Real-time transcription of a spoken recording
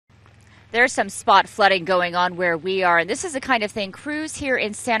There's some spot flooding going on where we are, and this is the kind of thing crews here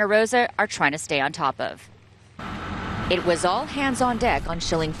in Santa Rosa are trying to stay on top of. It was all hands on deck on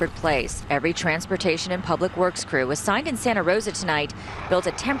Shillingford Place. Every transportation and public works crew assigned in Santa Rosa tonight built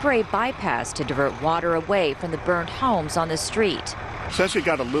a temporary bypass to divert water away from the burned homes on the street. Essentially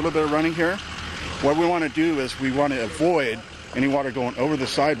got a little bit of running here. What we want to do is we want to avoid any water going over the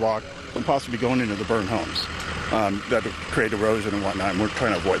sidewalk and possibly going into the burned homes. That would create erosion and whatnot, and we're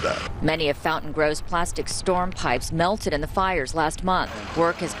trying to avoid that. Many of Fountain Grove's plastic storm pipes melted in the fires last month.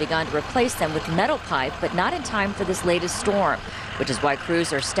 Work has begun to replace them with metal pipe, but not in time for this latest storm, which is why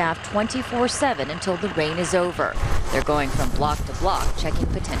crews are staffed 24/7 until the rain is over. They're going from block to block, checking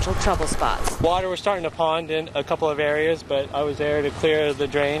potential trouble spots. Water was starting to pond in a couple of areas, but I was there to clear the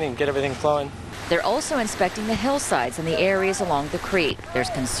drain and get everything flowing. They're also inspecting the hillsides and the areas along the creek. There's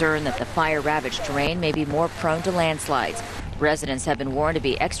concern that the fire-ravaged terrain may be more prone to landslides. Residents have been warned to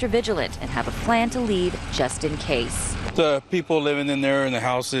be extra vigilant and have a plan to leave just in case. The people living in there in the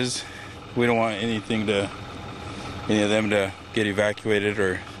houses, we don't want any of them to get evacuated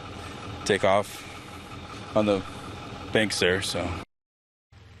or take off on the banks there, so.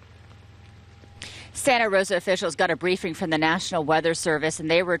 Santa Rosa officials got a briefing from the National Weather Service,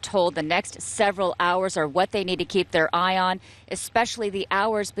 and they were told the next several hours are what they need to keep their eye on, especially the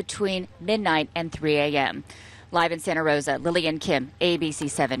hours between midnight and 3 a.m. Live in Santa Rosa, Lillian Kim, ABC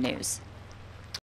 7 News.